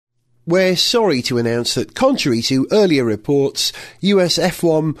we're sorry to announce that, contrary to earlier reports, US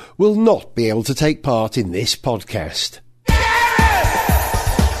F1 will not be able to take part in this podcast.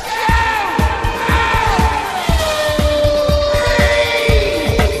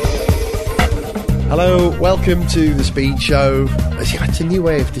 Hello, welcome to The Speed Show. It's a new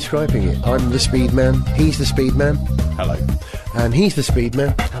way of describing it. I'm the Speed Man, he's the Speed Man. Hello. And he's the Speed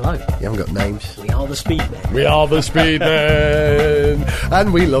Man. Hello. You haven't got names. We are the Speed Men. We are the Speed Men.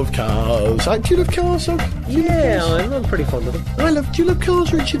 And we love cars. Do you love cars? I'm pretty fond of them. Do you love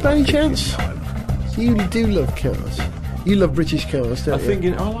cars, Richard, by any chance? You do love cars. You love British cars, don't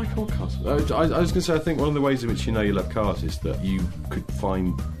you? I like all cars. I was going to say, I think one of the ways in which you know you love cars is that you could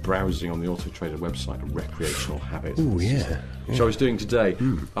find browsing on the Auto Trader website a recreational habit. Oh, yeah. Which I was doing today.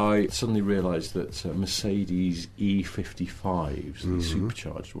 I suddenly realised that Mercedes E55s, the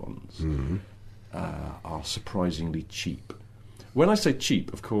supercharged ones, are surprisingly cheap. When I say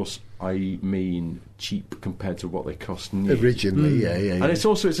cheap, of course, I mean cheap compared to what they cost new. Originally, yeah. And it's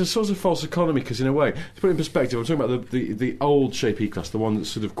a sort of false economy, because in a way, to put it in perspective, I'm talking about the old Shape E-Class, the one that's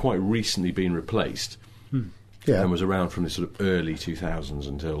sort of quite recently been replaced, and was around from the sort of early 2000s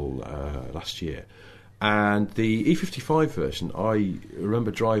until last year. And the E55 version, I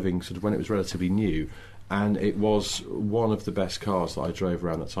remember driving sort of when it was relatively new, and it was one of the best cars that I drove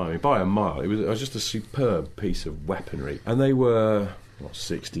around that time. I mean, by a mile. It was just a superb piece of weaponry. And they were,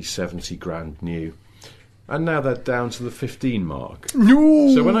 60, 70 grand new. And now they're down to the 15 mark.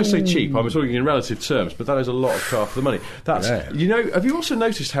 No! So when I say cheap, I'm talking in relative terms, but that is a lot of car for the money. That's, have you also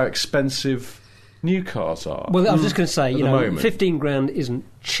noticed how expensive new cars are? Well, I was just going to say, 15 grand isn't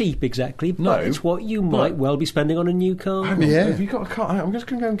cheap exactly, but it's what you might well be spending on a new car. Have you got a car? I'm just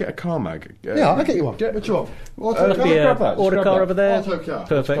going to go and get a car mag. I'll get you one. Which one? Grab that. Order car over there. Autocar.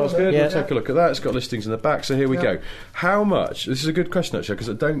 Perfect. That's good. We'll take a look at that. It's got listings in the back, so here we go. How much? This is a good question, actually,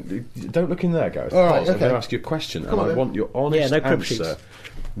 because don't look in there, Gareth. All right, I'm going to ask you a question, and I want your honest answer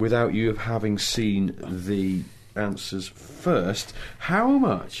without you having seen the answers first. How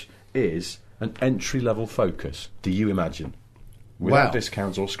much is an entry-level Focus, do you imagine? Without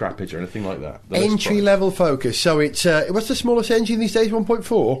discounts or scrappage or anything like that. Entry-level Focus. So it's what's the smallest engine these days?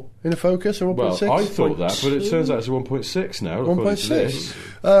 1.4 in a Focus, or 1.6? Well, I thought that, but it turns out it's a 1.6 now.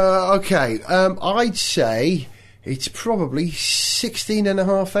 1.6. Okay. I'd say it's probably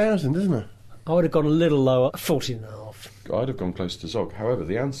 16,500, isn't it? I would have gone a little lower, 14.5. I'd have gone close to Zog. However,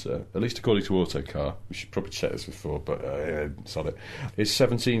 the answer, at least according to Autocar, we should probably check this before, but sod it, is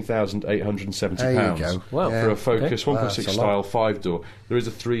 £17,870. There you go. Wow. For a Focus 1.6 Wow, style 5-door. There is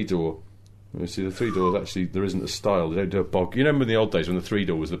a 3-door. You see, the 3-doors, actually, there isn't a style. They don't do a bog. You remember in the old days when the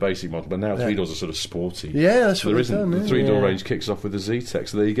 3-door was the basic model, but now 3-doors are sort of sporty. Yeah, that's so what there isn't. The 3-door range kicks off with the Z-Tech.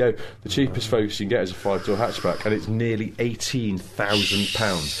 So there you go. The cheapest Focus you can get is a 5-door hatchback, and it's nearly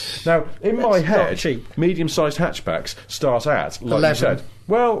 £18,000. Now, in my head, medium-sized hatchbacks start at, like 11. you said,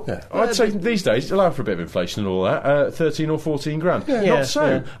 well, I'd say these days, allow for a bit of inflation and all that, 13 or 14 grand. Not so.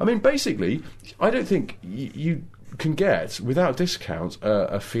 Yeah. I mean, basically, I don't think you can get, without discount,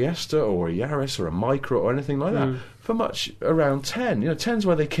 a Fiesta or a Yaris or a Micra or anything like that for much around 10. 10's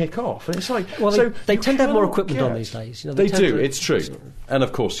where they kick off, and it's like, well, they tend to have more equipment on these days. They do. It's true. And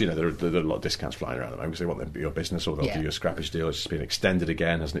of course, there are a lot of discounts flying around at the moment because they want them to be your business, or they'll do your scrappage deal. It's just been extended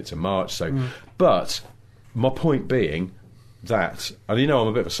again, hasn't it, to March? So, but my point being that, and I'm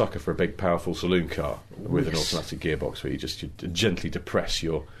a bit of a sucker for a big, powerful saloon car with an automatic gearbox where you gently depress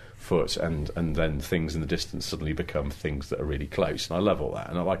your foot, and then things in the distance suddenly become things that are really close, and I love all that,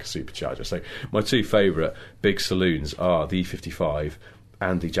 and I like a supercharger. So my two favourite big saloons are the E55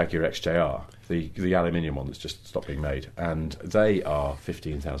 and the Jaguar XJ-R, the aluminium one that's just stopped being made, and they are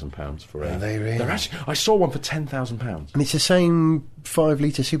 £15,000 for a... Are they really? I saw one for £10,000. And it's the same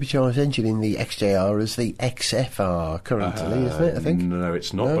 5-litre supercharged engine in the XJ-R as the XF-R currently, isn't it, I think? No,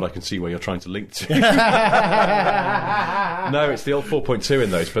 it's not, but I can see where you're trying to link to. No, it's the old 4.2 in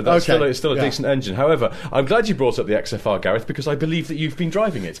those, but that's still a decent engine. However, I'm glad you brought up the XF-R, Gareth, because I believe that you've been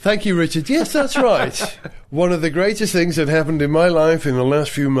driving it. Thank you, Richard. Yes, that's right. One of the greatest things that happened in my life in the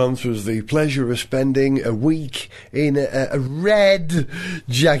last few months was the pleasure of spending a week in a red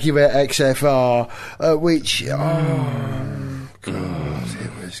Jaguar XF-R, which... Oh, God,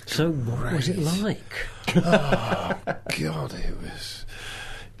 it was So what was it like? Oh, God, it was...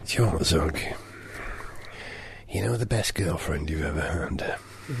 Do you know what, Zog? You know the best girlfriend you've ever had?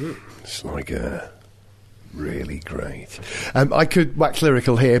 It's like really great. I could wax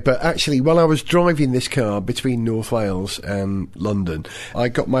lyrical here, but actually, while I was driving this car between North Wales and London, I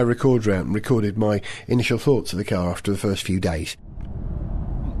got my recorder out and recorded my initial thoughts of the car after the first few days.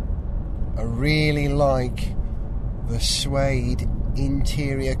 I really like the suede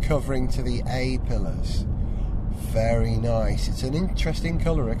interior covering to the A-pillars. Very nice. It's an interesting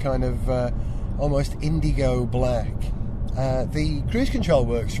colour, a kind of almost indigo black. The cruise control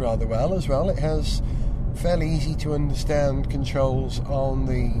works rather well as well. It has fairly easy to understand controls on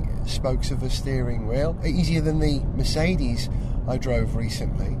the spokes of the steering wheel, easier than the Mercedes I drove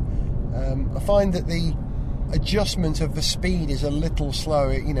recently. I find that the adjustment of the speed is a little slow.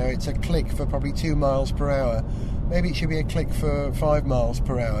 It's a click for probably 2 miles per hour. Maybe it should be a click for 5 miles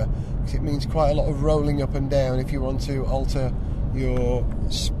per hour, because it means quite a lot of rolling up and down if you want to alter your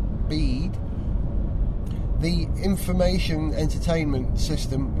speed. The information entertainment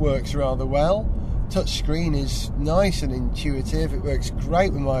system works rather well. Touchscreen is nice and intuitive. It works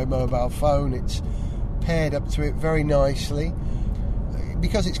great with my mobile phone. It's paired up to it very nicely.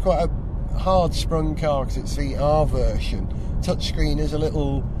 Because it's quite a hard-sprung car, because it's the R version, touchscreen is a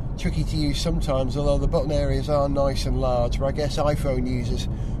little tricky to use sometimes, although the button areas are nice and large, but I guess iPhone users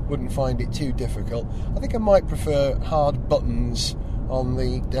wouldn't find it too difficult. I think I might prefer hard buttons on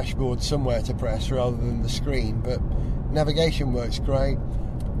the dashboard somewhere to press rather than the screen, but navigation works great.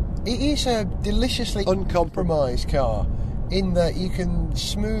 It is a deliciously uncompromised car in that you can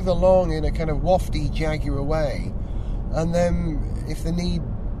smooth along in a kind of wafty Jaguar way, and then if the need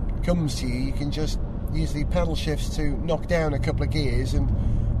comes to you, you can just use the pedal shifts to knock down a couple of gears and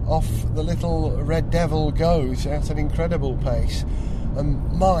off the little Red Devil goes at an incredible pace.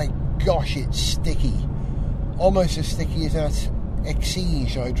 And my gosh, it's sticky. Almost as sticky as that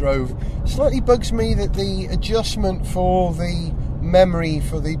Exige I drove. Slightly bugs me that the adjustment for the memory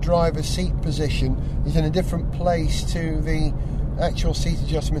for the driver's seat position is in a different place to the actual seat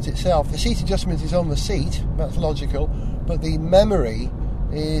adjustment itself. The seat adjustment is on the seat, that's logical, but the memory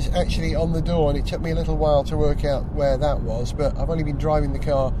is actually on the door, and it took me a little while to work out where that was, but I've only been driving the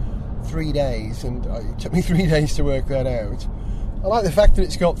car 3 days, and it took me 3 days to work that out. I like the fact that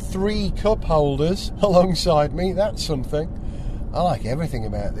it's got 3 cup holders alongside me. That's something. I like everything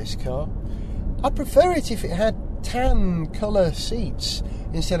about this car. I'd prefer it if it had tan colour seats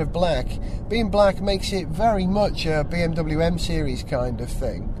instead of black. Being black makes it very much a BMW M Series kind of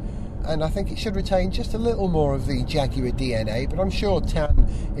thing, and I think it should retain just a little more of the Jaguar DNA, but I'm sure tan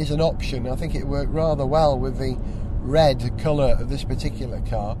is an option. I think it worked rather well with the red colour of this particular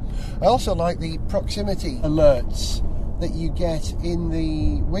car. I also like the proximity alerts that you get in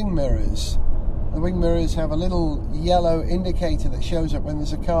the wing mirrors. The wing mirrors have a little yellow indicator that shows up when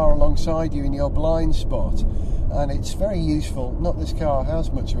there's a car alongside you in your blind spot, and it's very useful. Not this car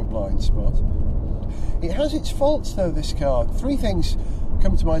has much of a blind spot. It has its faults though, this car. 3 things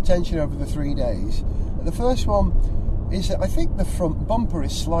come to my attention over the 3 days. The first one is that I think the front bumper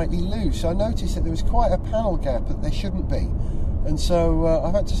is slightly loose. I noticed that there was quite a panel gap that there shouldn't be, and so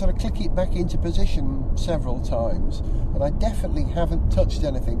I've had to sort of click it back into position several times, and I definitely haven't touched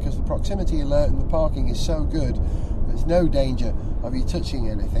anything because the proximity alert and the parking is so good there's no danger of you touching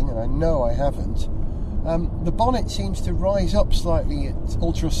anything, and I know I haven't. The bonnet seems to rise up slightly at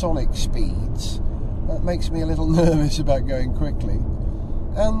ultrasonic speeds. That makes me a little nervous about going quickly.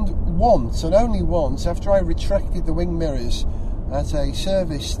 And once, and only once, after I retracted the wing mirrors at a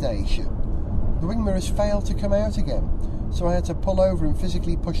service station, the wing mirrors failed to come out again. So I had to pull over and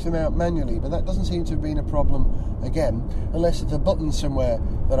physically push them out manually, but that doesn't seem to have been a problem again, unless it's a button somewhere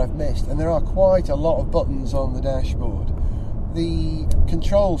that I've missed. And there are quite a lot of buttons on the dashboard. The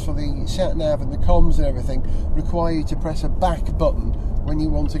controls for the sat-nav and the comms and everything require you to press a back button when you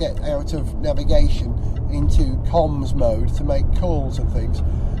want to get out of navigation into comms mode to make calls and things.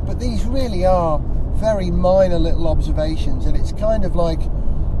 But these really are very minor little observations, and it's kind of like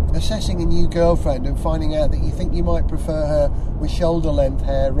assessing a new girlfriend and finding out that you think you might prefer her with shoulder length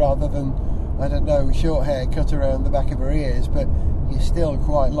hair rather than, I don't know, short hair cut around the back of her ears, but you still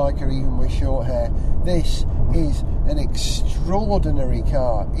quite like her even with short hair. This is an extraordinary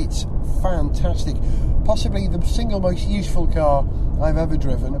car. It's fantastic. Possibly the single most useful car I've ever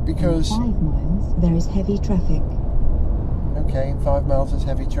driven, because... 5 miles, there is heavy traffic. Okay, in 5 miles there's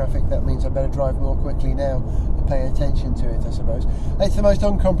heavy traffic. That means I better drive more quickly now and pay attention to it, I suppose. It's the most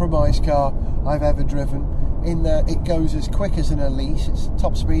uncompromised car I've ever driven, in that it goes as quick as an Elise. Its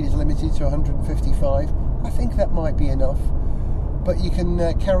top speed is limited to 155. I think that might be enough. But you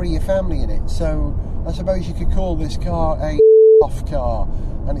can carry your family in it, so I suppose you could call this car a off car.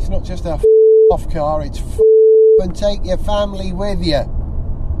 And it's not just a off car, it's and take your family with you.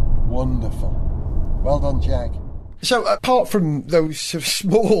 Wonderful. Well done, Jack. So apart from those sort of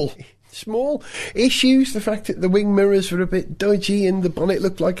small issues, the fact that the wing mirrors were a bit dodgy and the bonnet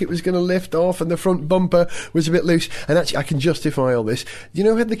looked like it was going to lift off and the front bumper was a bit loose, and actually I can justify all this. Do you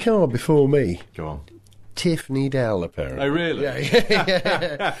know who had the car before me? Go on. Tiffany Dell, apparently. Oh, really?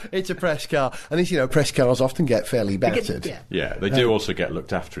 Yeah. It's a press car. And as you know, press cars often get fairly battered. Yeah, they do also get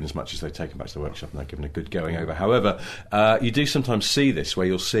looked after in as much as they take them back to the workshop and they're given a good going over. However, you do sometimes see this where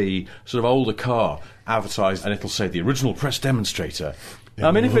you'll see sort of older car advertised and it'll say the original press demonstrator. I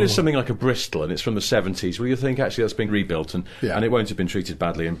mean, if it is something like a Bristol and it's from the 70s, well, you think actually that's been rebuilt and it won't have been treated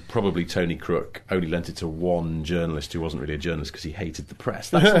badly, and probably Tony Crook only lent it to one journalist who wasn't really a journalist because he hated the press.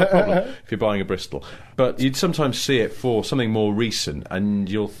 That's not a problem if you're buying a Bristol. But you'd sometimes see it for something more recent and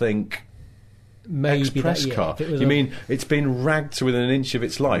you'll think... Maybe press car. You mean it's been ragged to within an inch of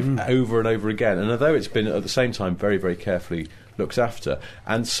its life over and over again, and although it's been at the same time very, very carefully looked after,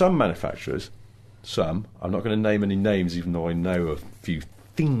 and some manufacturers... I'm not going to name any names, even though I know a few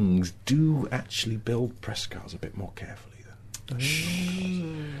things, do actually build press cars a bit more carefully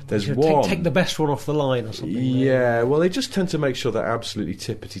then. There's one... Take the best one off the line or something. Yeah, well, they just tend to make sure they're absolutely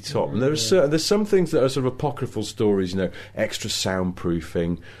tippity top. And there's some things that are sort of apocryphal stories, extra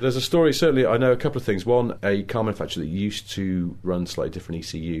soundproofing. There's a story, certainly, I know a couple of things. One, a car manufacturer that used to run slightly different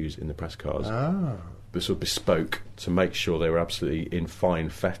ECUs in the press cars. Sort of bespoke to make sure they were absolutely in fine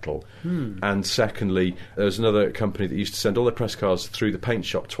fettle. And secondly, there was another company that used to send all their press cars through the paint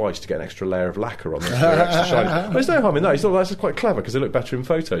shop twice to get an extra layer of lacquer on them. So they're extra shiny. Well, there's no harm in that. He thought that's quite clever because they look better in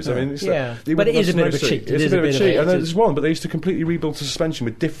photos. I mean, but it is a bit of a cheat. It's a bit of a cheat. And there's one, but they used to completely rebuild the suspension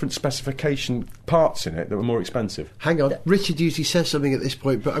with different specification parts in it that were more expensive. Hang on, Richard usually says something at this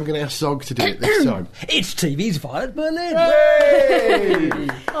point, but I'm going to ask Zog to do it this time. It's TV's Violet Berlin. Hey!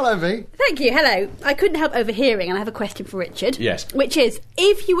 Hello, V. Thank you. Hello. I couldn't help overhearing, and I have a question for Richard. Yes. Which is,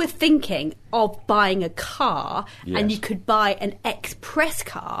 if you were thinking of buying a car and you could buy an ex-press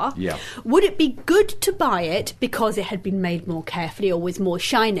car, would it be good to buy it because it had been made more carefully or was more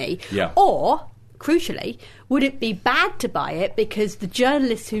shiny? Yeah. Or, crucially, would it be bad to buy it because the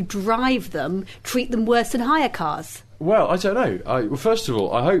journalists who drive them treat them worse than hire cars? Well, I don't know. Well, first of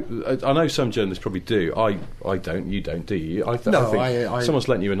all, I know some journalists probably do. I don't. You don't, do you? I think someone's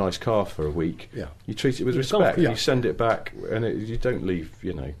lent you a nice car for a week. Yeah. You treat it with respect. You send it back, and you don't leave,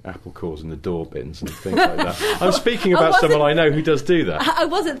 apple cores in the door bins and things like that. I'm speaking about someone I know who does do that. I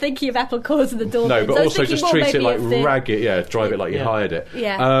wasn't thinking of apple cores in the door bins. No, but also just treat it like ragged. Yeah, drive it like you hired it.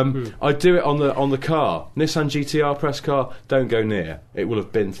 Yeah. I do it on the car. Nissan GT-R press car. Don't go near. It will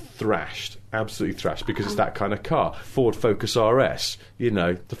have been thrashed. Absolutely thrashed because it's that kind of car. Ford Focus RS,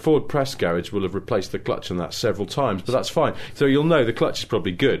 the Ford press garage will have replaced the clutch on that several times, but that's fine. So you'll know the clutch is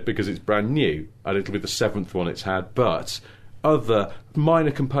probably good because it's brand new and it'll be the 7th one it's had, but other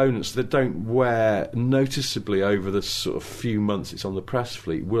minor components that don't wear noticeably over the sort of few months it's on the press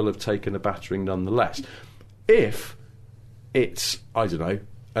fleet will have taken a battering nonetheless. If it's, I don't know,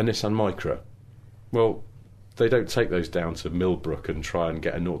 a Nissan Micra, well, they don't take those down to Millbrook and try and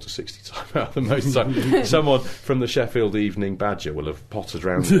get a 0 to 60 time out of them most of the time. Someone from the Sheffield Evening Badger will have pottered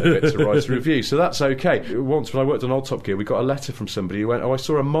around it a bit to write a review, so that's okay. Once when I worked on Old Top Gear, we got a letter from somebody who went, I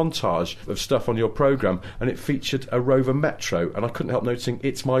saw a montage of stuff on your programme and it featured a Rover Metro and I couldn't help noticing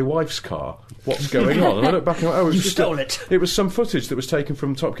it's my wife's car. What's going on? And I looked back and went, you stole it. It was some footage that was taken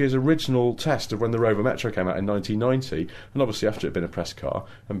from Top Gear's original test of when the Rover Metro came out in 1990, and obviously after it had been a press car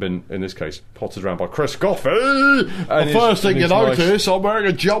and been, in this case, pottered around by Chris Goffey. And the first thing you notice, I'm wearing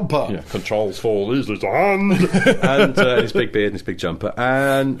a jumper. Yeah, controls fall easily to hand. And his big beard and his big jumper.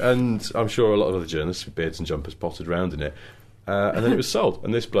 And I'm sure a lot of other journalists with beards and jumpers potted around in it. And then it was sold.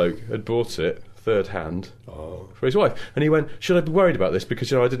 And this bloke had bought it third hand for his wife. And he went, should I be worried about this?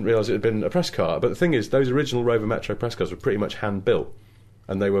 Because, I didn't realise it had been a press car. But the thing is, those original Rover Metro press cars were pretty much hand-built.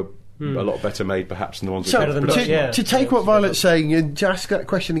 And they were a lot better made, perhaps, than the ones to take what Violet's saying and to ask that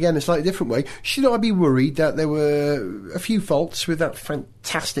question again in a slightly different way, should I be worried that there were a few faults with that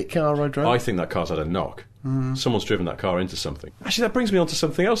fantastic car I drove? I think that car's had a knock. Someone's driven that car into something. Actually, that brings me on to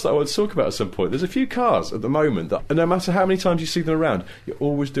something else that I want to talk about at some point. There's a few cars at the moment that, no matter how many times you see them around, you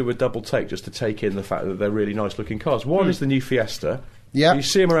always do a double take just to take in the fact that they're really nice looking cars. One is the new Fiesta. Yeah, you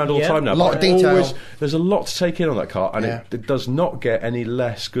see them around all the time now. A lot of detail. There's a lot to take in on that car, and it does not get any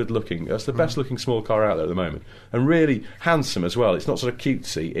less good looking. That's the best looking small car out there at the moment, and really handsome as well. It's not sort of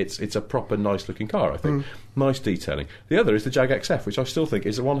cutesy. It's a proper nice looking car, I think. Nice detailing. The other is the Jag XF, which I still think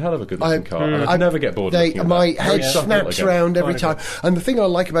is one hell of a good looking car. And I never get bored. My head snaps around every time. And the thing I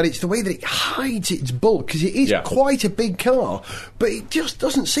like about it is the way that it hides its bulk, because it is quite a big car, but it just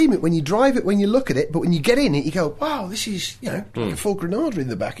doesn't seem it when you drive it, when you look at it. But when you get in it, you go, wow, this is like a Ford Granada in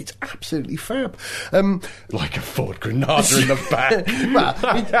the back. It's absolutely fab. Like a Ford Granada in the back.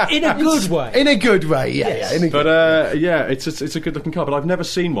 Well, in a good way. In a good way, yeah. It's a good looking car. But I've never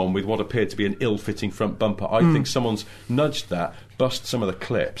seen one with what appeared to be an ill-fitting front bumper bumper. I think someone's nudged that, bust some of the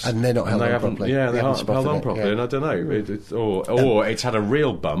clips, and they're not held on properly. Yeah, they haven't held on properly, and I don't know, or it's had a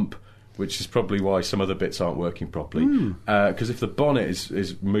real bump, which is probably why some other bits aren't working properly. Because if the bonnet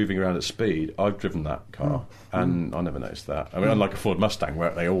is moving around at speed, I've driven that car, and I never noticed that. I mean, unlike a Ford Mustang,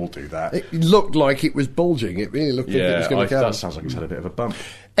 where they all do that. It looked like it was bulging. It really looked like it was going to go. That sounds like it's had a bit of a bump.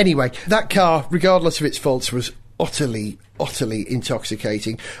 Anyway, that car, regardless of its faults, was utterly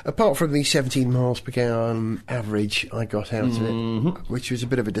intoxicating. Apart from the 17 miles per gallon average I got out of it, which was a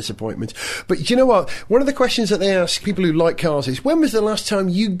bit of a disappointment. But you know what? One of the questions that they ask people who like cars is, when was the last time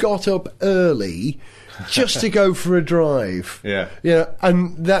you got up early just to go for a drive? Yeah. Yeah,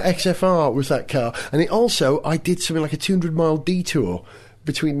 and that XF-R was that car. And it also, I did something like a 200-mile detour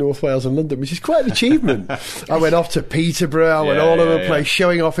between North Wales and London, which is quite an achievement. I went off to Peterborough, I went all over the place,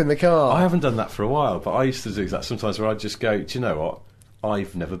 showing off in the car. I haven't done that for a while, but I used to do that sometimes, where I'd just go, do you know what?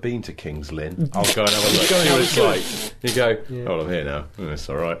 I've never been to King's Lynn. I'll go and have a look, see what it's like. You go, oh, I'm here now. It's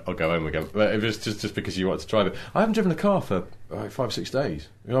all right. I'll go home again. But if it's just because you want to drive it. I haven't driven a car for 5 or 6 days.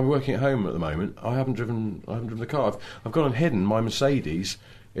 I'm working at home at the moment. I haven't driven a car. I've gone and hidden my Mercedes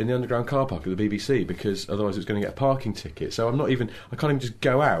in the underground car park at the BBC, because otherwise it was going to get a parking ticket. So I can't even just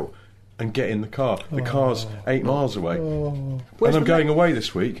go out and get in the car. The car's 8 miles away. And I'm going away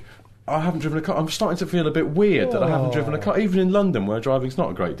this week. I haven't driven a car. I'm starting to feel a bit weird that I haven't driven a car, even in London, where driving's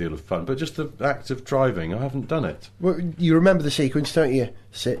not a great deal of fun, but just the act of driving, I haven't done it. Well, you remember the sequence, don't you?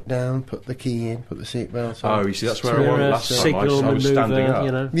 Sit down, put the key in, put the seatbelt on. Oh, you see, that's where I was last time. I was standing up.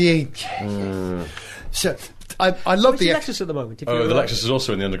 You know. Yeah. So I love the Lexus at the moment. The Lexus is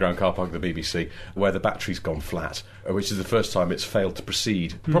also in the underground car park of the BBC, where the battery's gone flat, which is the first time it's failed to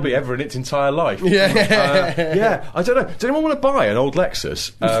proceed, probably ever in its entire life. Yeah, I don't know. Does anyone want to buy an old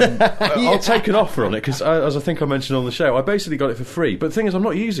Lexus? I'll take an offer on it, because as I think I mentioned on the show, I basically got it for free. But the thing is, I'm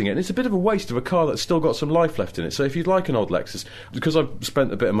not using it, and it's a bit of a waste of a car that's still got some life left in it. So if you'd like an old Lexus, because I've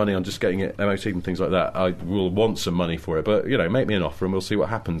spent a bit of money on just getting it MOT'd and things like that, I will want some money for it. But, make me an offer and we'll see what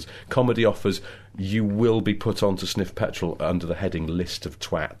happens. Comedy offers, you will be put on to sniff petrol under the heading list of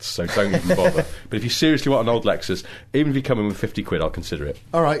twats, so don't even bother. But if you seriously want an old Lexus, even if you come in with 50 quid, I'll consider it.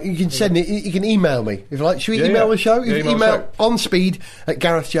 All right, you can send it, you can email me if you like. Should we email the show? You can email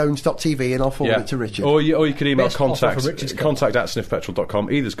onspeed@garethjones.tv and I'll forward it to Richard. Or you can email contact at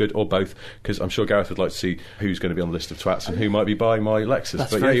sniffpetrol.com. Either's good, or both, because I'm sure Gareth would like to see who's going to be on the list of twats and who might be buying my Lexus.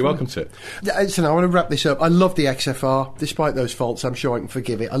 But you're welcome to it. So now I want to wrap this up. I love the XF-R, despite those faults. I'm sure I can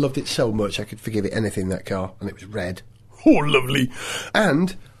forgive it. I loved it so much I could forgive it anything, that car, and it was red. Oh, lovely.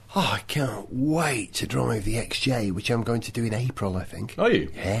 And I can't wait to drive the XJ, which I'm going to do in April, I think. Are you?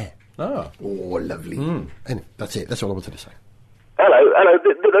 Yeah. Oh, lovely. Anyway, that's it. That's all I wanted to say. Hello.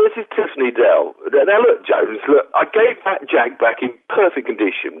 This is Tiffany Dell. Now, look, Jones, I gave that Jag back in perfect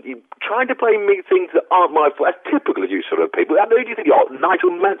condition. You're trying to blame me things that aren't my fault. That's typical of you sort of people. I know you think you're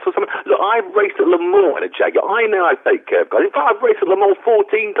Nigel Mansell or something. Look, I've raced at Le Mans in a Jaguar. I know I take curb guys. In fact, I've raced at Le Mans 14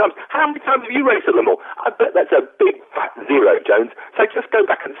 times. How many times have you raced at Le Mans? I bet that's a big fat zero, Jones. So just go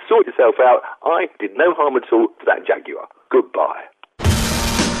back and sort yourself out. I did no harm at all to that Jaguar. Goodbye.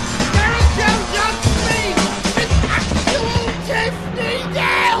 Gareth Jones on speed! It's actual Tiffany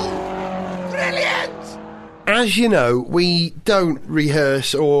Dell! Brilliant! As you know, we don't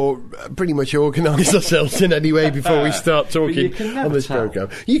rehearse or pretty much organise ourselves in any way before we start talking on this programme.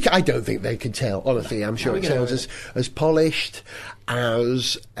 I don't think they can tell, honestly. I'm sure it sounds as polished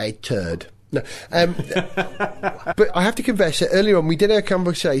as a turd. No, but I have to confess that earlier on we did a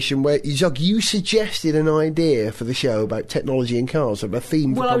conversation where, Zog, you suggested an idea for the show about technology in cars, of a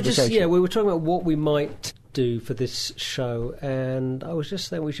theme for conversation. We were talking about what we might do for this show, and I was just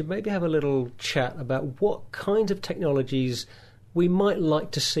saying we should maybe have a little chat about what kinds of technologies we might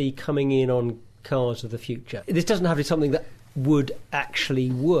like to see coming in on cars of the future. This doesn't have to be something that would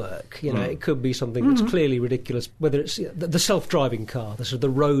actually work. It could be something that's clearly ridiculous, whether it's the self-driving car, the sort of the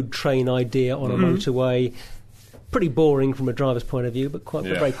road train idea on a motorway. Pretty boring from a driver's point of view, but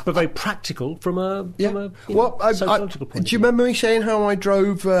very practical from a sociological point of view. Do you remember me saying how I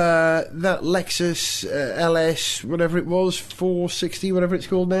drove that Lexus LS, whatever it was, 460, whatever it's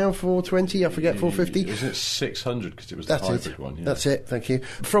called now, 420, I forget, 450? Wasn't it 600, because it was the hybrid one? Yeah. That's it, thank you.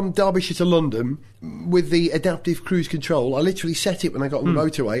 From Derbyshire to London, with the adaptive cruise control, I literally set it when I got on the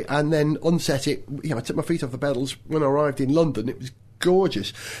motorway, and then unset it. I took my feet off the pedals. When I arrived in London, it was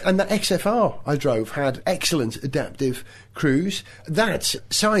gorgeous. And that XFR I drove had excellent adaptive cruise. That's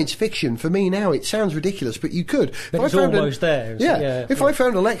science fiction for me now. It sounds ridiculous, but you could. But it's almost there. Yeah. If I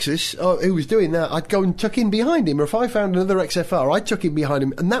found a Lexus who was doing that, I'd go and tuck in behind him. Or if I found another XFR, I'd tuck in behind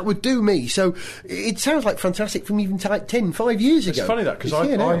him, and that would do me. So it sounds like fantastic from even 5 years ago. It's funny that, because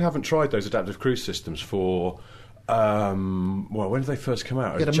I haven't tried those adaptive cruise systems for... when did they first come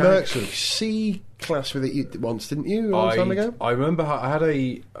out? You had a Merc C-Class with it once, didn't you, a long time ago? I remember I had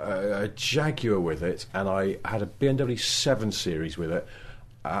a Jaguar with it, and I had a BMW 7 Series with it,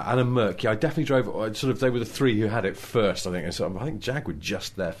 and a Merc. Yeah, I definitely drove... they were the three who had it first, I think. And so I think Jaguar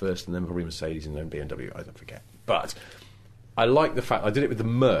just there first, and then probably Mercedes, and then BMW, I don't forget. But... I like the fact I did it with the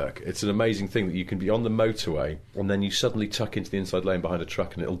Merc. It's an amazing thing that you can be on the motorway and then you suddenly tuck into the inside lane behind a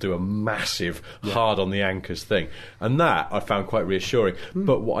truck and it'll do a massive hard on the anchors thing. And that I found quite reassuring.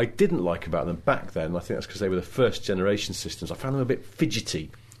 But what I didn't like about them back then, and I think that's because they were the first generation systems, I found them a bit fidgety.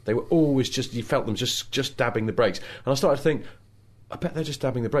 They were always you felt them just dabbing the brakes. And I started to think, I bet they're just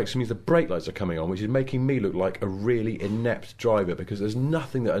dabbing the brakes. It means the brake lights are coming on, which is making me look like a really inept driver, because there's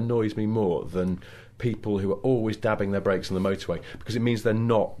nothing that annoys me more than people who are always dabbing their brakes on the motorway, because it means they're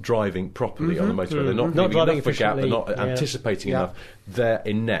not driving properly on the motorway. They're not driving enough for gap. They're not anticipating enough. They're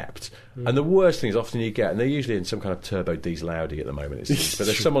inept. And the worst thing is often you get, and they're usually in some kind of turbo diesel Audi at the moment, it seems, but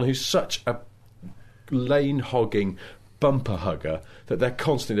there's someone who's such a lane hogging bumper hugger that they're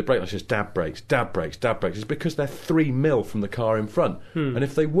constantly, the brake lights just dab brakes. It's because they're 3 mil from the car in front. And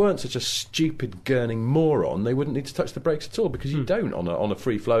if they weren't such a stupid gurning moron, they wouldn't need to touch the brakes at all, because you don't on a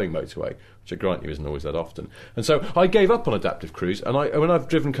free flowing motorway, which I grant you isn't always that often. And so I gave up on adaptive cruise, and when I've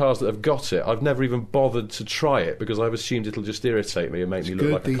driven cars that have got it, I've never even bothered to try it, because I've assumed it'll just irritate me and make me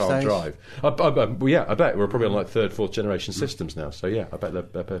look like I can't drive. I bet we're probably on like 3rd, 4th generation systems now, so yeah, I bet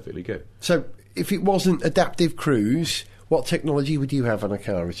they're perfectly good. So if it wasn't adaptive cruise, what technology would you have on a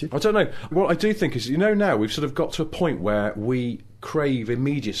car, Richard? I don't know. What I do think is, now we've sort of got to a point where we crave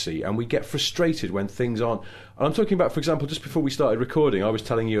immediacy and we get frustrated when things aren't... And I'm talking about, for example, just before we started recording, I was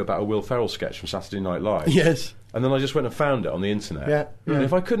telling you about a Will Ferrell sketch from Saturday Night Live. Yes. And then I just went and found it on the internet. Yeah. And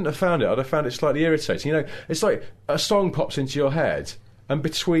if I couldn't have found it, I'd have found it slightly irritating. It's like a song pops into your head, and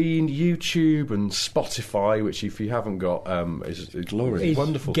between YouTube and Spotify, which if you haven't got is glorious,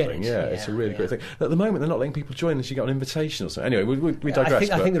 wonderful thing. It's a really great thing. At the moment, they're not letting people join unless you got an invitation or something. Anyway, we digress.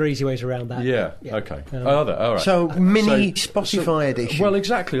 I think there are easy ways around that. Yeah. Okay. Are there? All right. So Spotify edition. Well,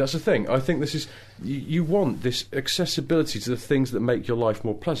 exactly. That's the thing. I think this is. You want this accessibility to the things that make your life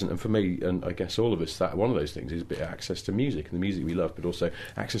more pleasant, and for me, and I guess all of us, that one of those things is a bit of access to music and the music we love, but also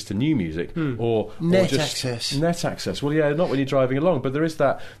access to new music or net just access. Net access. Well, yeah, not when you're driving along, but there is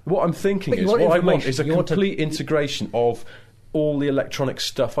that. What I'm thinking is, what I want is a complete integration of all the electronic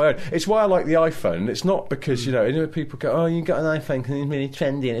stuff I own. It's why I like the iPhone. It's not because people go, "Oh, you got an iPhone because it's really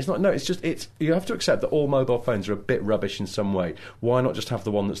trendy," and it's not. No, it's just you have to accept that all mobile phones are a bit rubbish in some way. Why not just have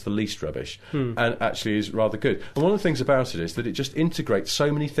the one that's the least rubbish and actually is rather good? And one of the things about it is that it just integrates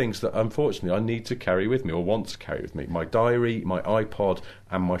so many things that unfortunately I need to carry with me or want to carry with me: my diary, my iPod,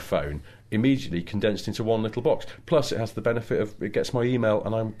 and my phone. Immediately condensed into one little box. Plus, it has the benefit of it gets my email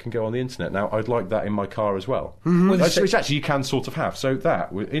and I can go on the internet. Now, I'd like that in my car as well, which actually you can sort of have. So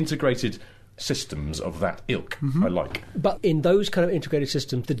that with integrated systems of that ilk, I like. But in those kind of integrated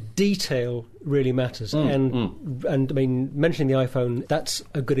systems, the detail really matters. And I mean, mentioning the iPhone, that's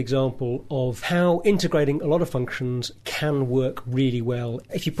a good example of how integrating a lot of functions can work really well.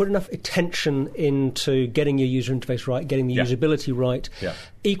 If you put enough attention into getting your user interface right, getting the usability right,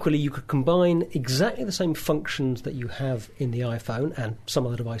 equally you could combine exactly the same functions that you have in the iPhone, and some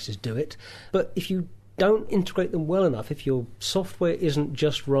other devices do it, but if you don't integrate them well enough, if your software isn't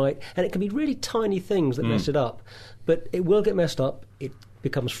just right, and it can be really tiny things that mess it up, but it will get messed up, it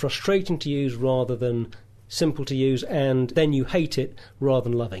becomes frustrating to use rather than simple to use, and then you hate it rather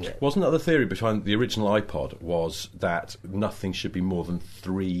than loving it. Wasn't that the theory behind the original iPod, was that nothing should be more than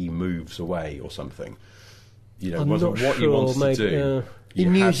 3 moves away or something? I'm wasn't not what sure, you wanted to do.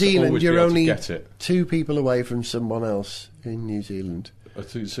 In New Zealand, you're only 2 people away from someone else in New Zealand.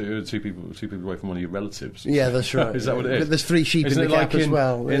 Two people away from one of your relatives. Yeah, that's right. Is that what it is? But there's 3 sheep in the gap as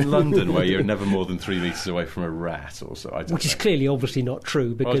well. In London, where you're never more than 3 metres away from a rat or so. Which is clearly obviously not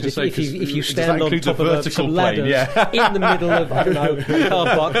true, because if you stand on top of some ladders in the middle of, I don't know, a car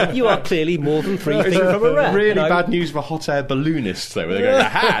park, you are clearly more than 3 feet from a rat. Really bad news for hot air balloonists, though, where they go,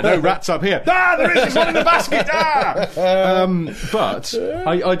 "Aha, no rats up here. There is one in the basket. But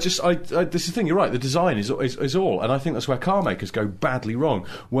this is the thing. You're right. The design is all, and I think that's where car makers go badly wrong.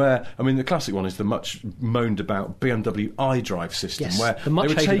 Where, I mean, the classic one is the much moaned about BMW iDrive system, where the much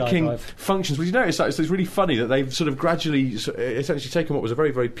they were taking iDrive. functions. Well, you notice that it's really funny that they've sort of gradually, essentially taken what was a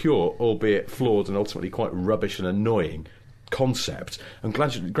very, very pure, albeit flawed and ultimately quite rubbish and annoying concept, and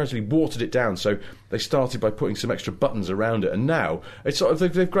gradually watered it down. So they started by putting some extra buttons around it, and now it's sort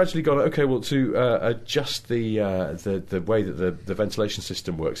of they've gradually gone, okay, well, to adjust the way that the ventilation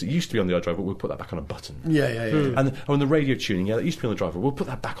system works. It used to be on the iDrive, but we'll put that back on a button. And on the radio tuning, that used to be on the driver. We'll put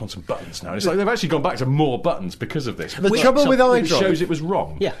that back on some buttons now. And it's like they've actually gone back to more buttons because of this. The trouble with iDrive shows it was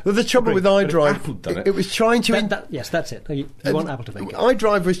wrong. Yeah. Well, the trouble with iDrive, Apple done it was trying to. Yes, that's it. You want Apple to make it.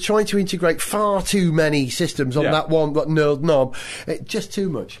 iDrive was trying to integrate far too many systems on that knurled knob. Just too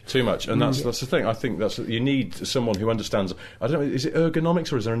much. Too much, and that's the thing. I think you need someone who understands. I don't know. Is it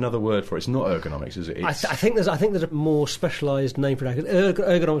ergonomics or is there another word for it? It's not ergonomics, is it? I think there's a more specialised name for it.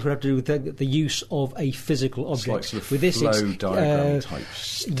 Ergonomics would have to do with the use of a physical object. It's like sort of with this, flow diagram type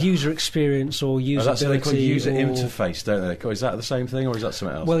stuff. User experience or usability. That's what they call user interface, don't they? Is that the same thing or is that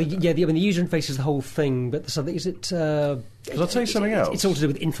something else? Well, yeah. The user interface is the whole thing, but is it? Because I'll tell you something else. It's all to do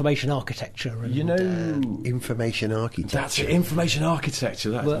with information architecture. And, information architecture. That's it, information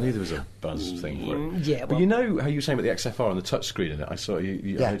architecture. I knew there was a buzz thing for it. Yeah, but you know how you were saying about the XF-R and the touchscreen in it? I saw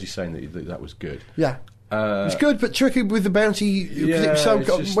you. I heard you saying that was good. Yeah. It's good, but tricky with the bounty. Because it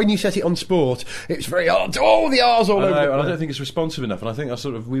was so, when you set it on sport, it was very hard. All the R's all over. And I don't think it's responsive enough. And I think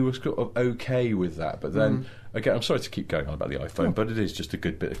we were sort of okay with that. But then again, I'm sorry to keep going on about the iPhone, but it is just a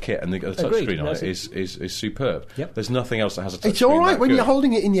good bit of kit, and the touchscreen on it is superb. Yep. There's nothing else that has a touchscreen. It's all right when you're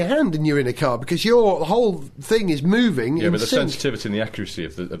holding it in your hand and you're in a car because your whole thing is moving. Yeah, but the sync. sensitivity and the accuracy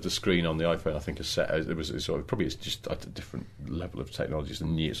of the screen on the iPhone, I think, is set. It's just at a different level of technology. It's the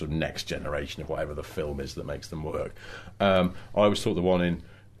new sort of next generation of whatever the film is that makes them work. I always thought the one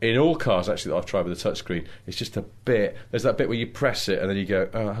in all cars, actually, that I've tried with the touchscreen, it's just a bit. There's that bit where you press it and then you go,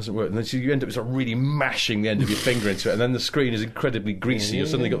 oh, it hasn't worked. And then so you end up sort of really mashing the end of your finger into it, and then the screen is incredibly greasy. You've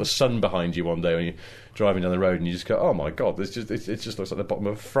suddenly got the sun behind you one day when you're driving down the road and you just go, oh my God, it just looks like the bottom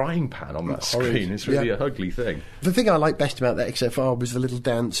of a frying pan on that screen. It's really a ugly thing. The thing I like best about the XF-R was the little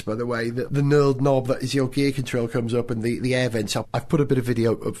dance, by the way, the knurled knob that is your gear control comes up and the air vents up. I've put a bit of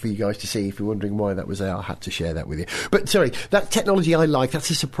video up for you guys to see if you're wondering why that was there. I had to share that with you. But sorry, that technology I like, that's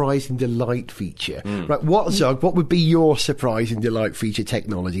a surprise and delight feature. Right, Zog, what would be your surprise and delight feature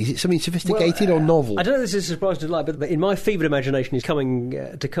technology? Is it something sophisticated or novel? I don't know if this is a surprise and delight, but in my fevered imagination is coming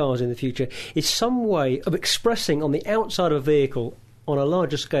to cars in the future is some way of expressing on the outside of a vehicle on a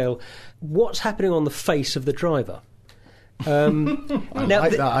larger scale what's happening on the face of the driver. I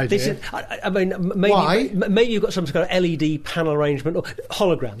like that idea. Maybe you've got some kind of LED panel arrangement or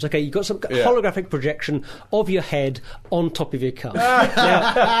holograms. Okay, you've got some holographic projection of your head on top of your car.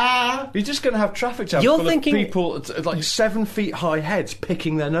 Now, you're just going to have traffic jams full of people like 7 feet high heads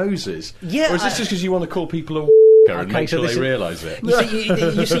picking their noses. Yeah, or is this just because you want to call people a and make sure they realise it?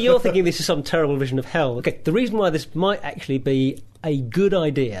 You see, you're thinking this is some terrible vision of hell. Okay, the reason why this might actually be a good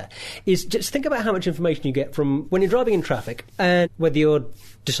idea is just think about how much information you get from when you're driving in traffic, and whether you're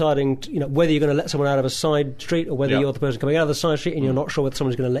deciding, whether you're going to let someone out of a side street or whether you're the person coming out of the side street and you're not sure whether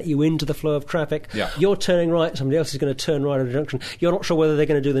someone's going to let you into the flow of traffic. You're turning right, somebody else is going to turn right at a junction. You're not sure whether they're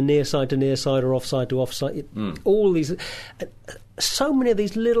going to do the near side to near side or off side to off side. All these, so many of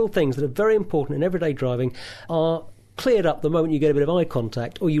these little things that are very important in everyday driving are cleared up the moment you get a bit of eye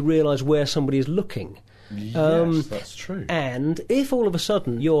contact or you realise where somebody is looking. Yes, that's true. And if all of a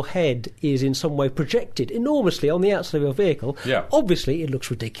sudden your head is in some way projected enormously on the outside of your vehicle, obviously it looks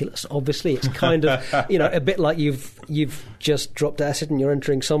ridiculous. Obviously it's kind of, a bit like you've just dropped acid and you're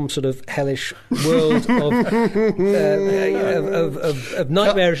entering some sort of hellish world of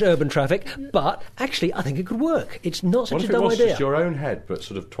nightmarish urban traffic. But actually, I think it could work. It's not such a dumb idea. What if it was just your own head, but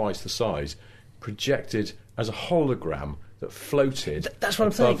sort of twice the size, projected as a hologram that floated that's what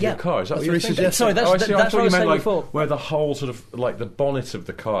I'm saying, your car? Is that what you're thinking? Sorry, that's what I was saying before. Where the whole sort of, like the bonnet of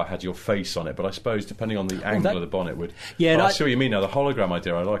the car had your face on it, but I suppose depending on the angle of the bonnet would... Yeah, I see what you mean now, the hologram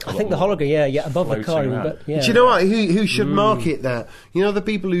idea I like a lot. I think the hologram, above the car. But, do you know what? Who should market that? The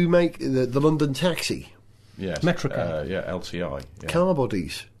people who make the London Taxi? Yes. Metrocab. LTI. Yeah. Car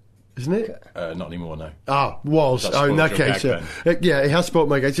bodies. Isn't it? Not anymore, no. Was. In that case, it has sport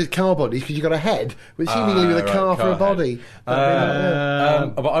mode gates. It's car bodies because you've got a head, but seemingly with a car for a body. But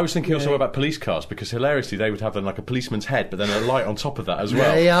I was thinking also about police cars because hilariously they would have like a policeman's head, but then a light on top of that as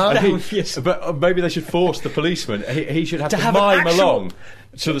well. They are. But maybe they should force the policeman. He should have to mime along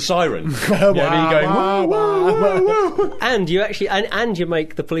to the siren. Going, whoa, whoa, whoa, whoa. And you actually, and you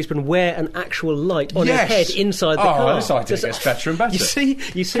make the policeman wear an actual light on his head inside the car. This idea gets better and better. You see.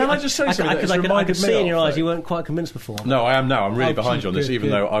 Can I just say something? Because I could see in your eyes you weren't quite convinced before. No, I am now. I'm really behind you on this, even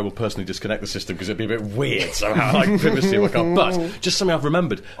though I will personally disconnect the system because it'd be a bit weird. So how like privacy in my car. But just something I've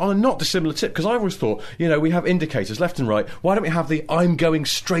remembered on a not dissimilar tip, because I always thought, we have indicators left and right. Why don't we have the "I'm going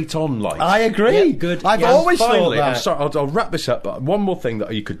straight on" light? I agree. Yeah, good. I've always thought that. I'm sorry. I'll wrap this up. But one more thing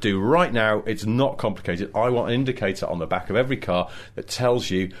that you could do right now. It's not complicated. I want an indicator on the back of every car that tells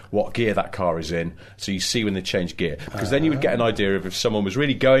you what gear that car is in, so you see when they change gear. Because then you would get an idea of if someone was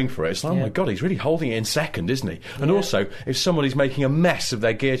really going for it. It's like, oh my God, he's really holding it in second, isn't he? And also, if someone is making a mess of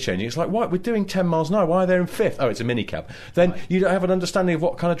their gear changing, it's like, what? We're doing 10 miles an hour. Why are they in fifth? Oh, it's a minicab. Then you'd have an understanding of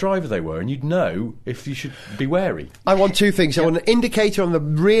what kind of driver they were, and you'd know if you should be wary. I want two things. I want an indicator on the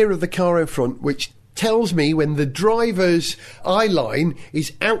rear of the car in front, which tells me when the driver's eye line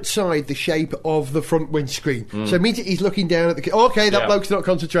is outside the shape of the front windscreen. So immediately he's looking down at the... that bloke's not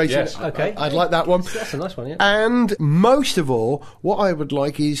concentrating. Yes. Okay. I'd like that one. That's a nice one, yeah. And most of all, what I would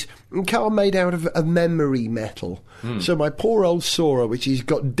like is a car made out of a memory metal. So my poor old Sora, which has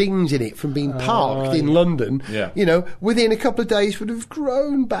got dings in it from being parked in London, within a couple of days would have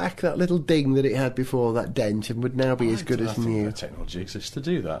grown back that little ding that it had before, that dent, and would now be as good as new. The technology exists to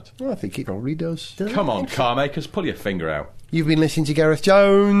do that. Well, I think it probably does. Come on, car makers, pull your finger out. You've been listening to Gareth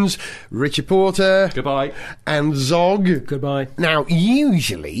Jones, Richard Porter. Goodbye. And Zog. Goodbye. Now,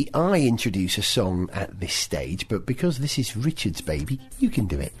 usually I introduce a song at this stage, but because this is Richard's baby, you can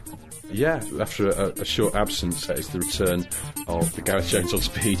do it. Yeah, after a short absence, that is the return of the Gareth Jones on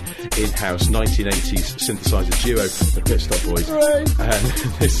Speed in-house 1980s synthesizer duo, the Pit Stop Boys. Right. And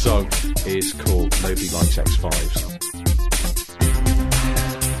this song is called Nobody Likes X5s.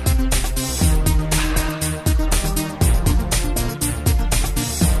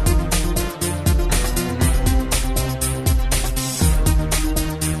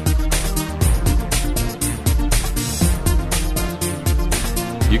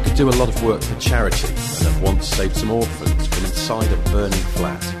 You could do a lot of work for charity and have once saved some orphans from inside a burning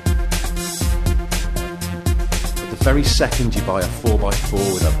flat. But the very second you buy a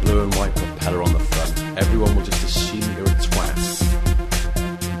 4x4 with a blue and white propeller on the front, everyone will just assume you're a twat.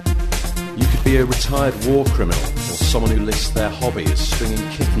 You could be a retired war criminal or someone who lists their hobby as stringing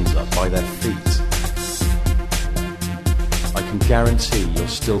kittens up by their feet. I can guarantee you'll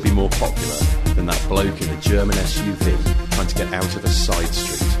still be more popular than that bloke in the German SUV trying to get out of a side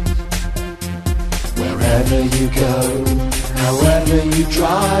street. Wherever you go, however you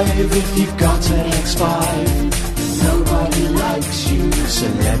drive, if you've got an X5, nobody likes you.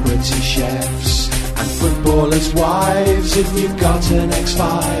 Celebrity chefs and footballers' wives, if you've got an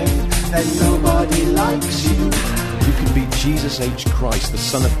X5, then nobody likes you. You can be Jesus H. Christ, the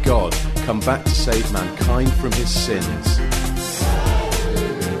Son of God, come back to save mankind from his sins.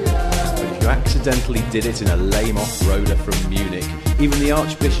 You accidentally did it in a lame off-roader from Munich. Even the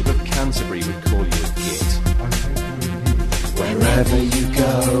Archbishop of Canterbury would call you a git. Wherever you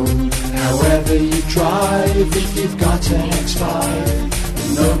go, however you drive, if you've got an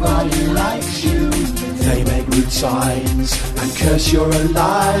X5, nobody likes you. They make rude signs and curse you're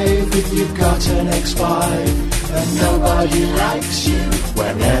alive. If you've got an X5, then nobody likes you.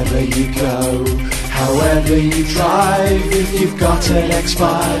 Wherever you go, however you drive, if you've got an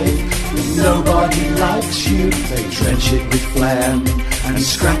X5, nobody likes you. They drench it with phlegm and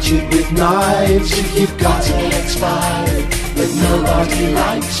scratch it with knives. If you've got an X5, then nobody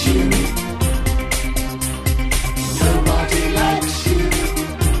likes you. Nobody likes you.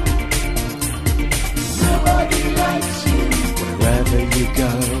 Nobody likes you. Wherever you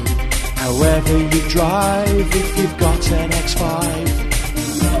go, however you drive, if you've got an X5,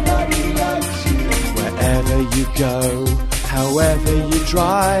 nobody likes you. Wherever you go, however you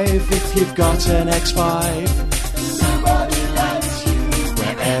drive, if you've got an X5, nobody likes you.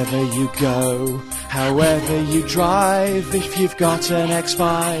 Wherever you go, however you drive, if you've got an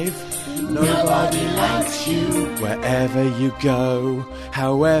X5, nobody likes you. Wherever you go,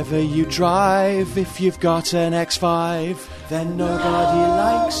 however you drive, if you've got an X5, then nobody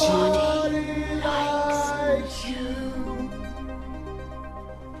likes you.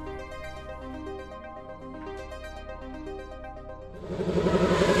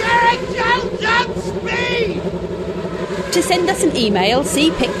 To send us an email,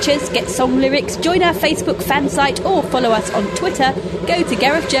 see pictures, get song lyrics, join our Facebook fan site or follow us on Twitter, go to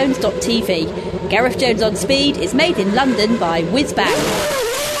garethjones.tv. Gareth Jones on Speed is made in London by Whizbang.